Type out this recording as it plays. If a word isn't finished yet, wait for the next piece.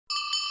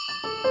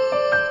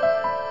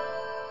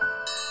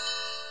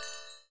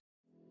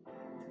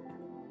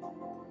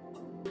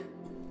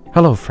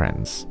Hello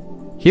friends,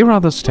 here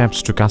are the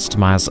steps to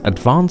customize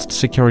advanced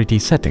security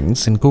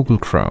settings in Google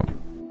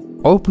Chrome.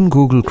 Open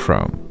Google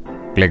Chrome.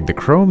 Click the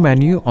Chrome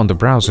menu on the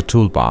browser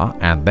toolbar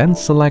and then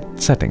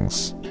select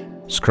Settings.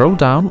 Scroll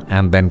down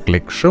and then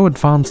click Show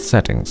Advanced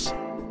Settings.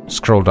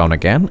 Scroll down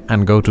again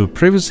and go to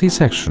Privacy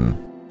section.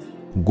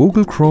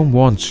 Google Chrome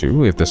warns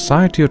you if the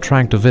site you're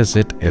trying to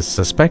visit is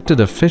suspected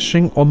of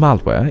phishing or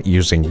malware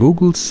using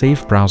Google's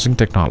safe browsing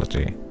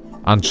technology.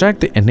 Uncheck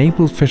the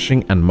Enable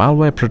Phishing and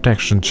Malware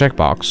Protection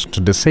checkbox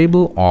to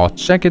disable or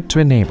check it to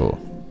enable.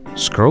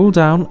 Scroll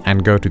down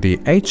and go to the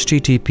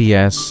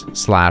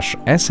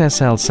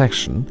https://SSL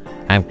section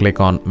and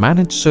click on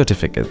Manage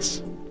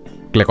Certificates.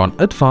 Click on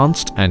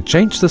Advanced and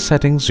change the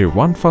settings you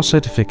want for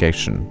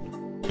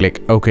certification.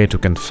 Click OK to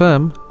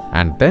confirm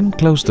and then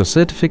close the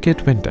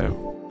certificate window.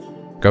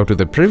 Go to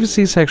the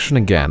Privacy section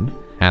again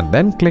and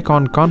then click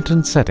on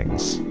Content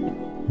Settings.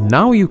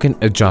 Now you can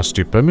adjust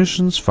your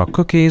permissions for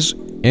cookies,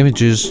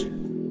 images,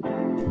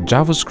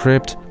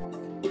 JavaScript,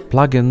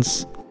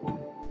 plugins,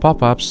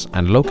 pop-ups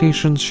and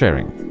location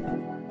sharing.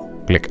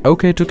 Click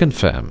OK to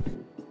confirm.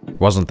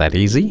 Wasn't that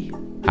easy?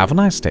 Have a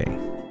nice day.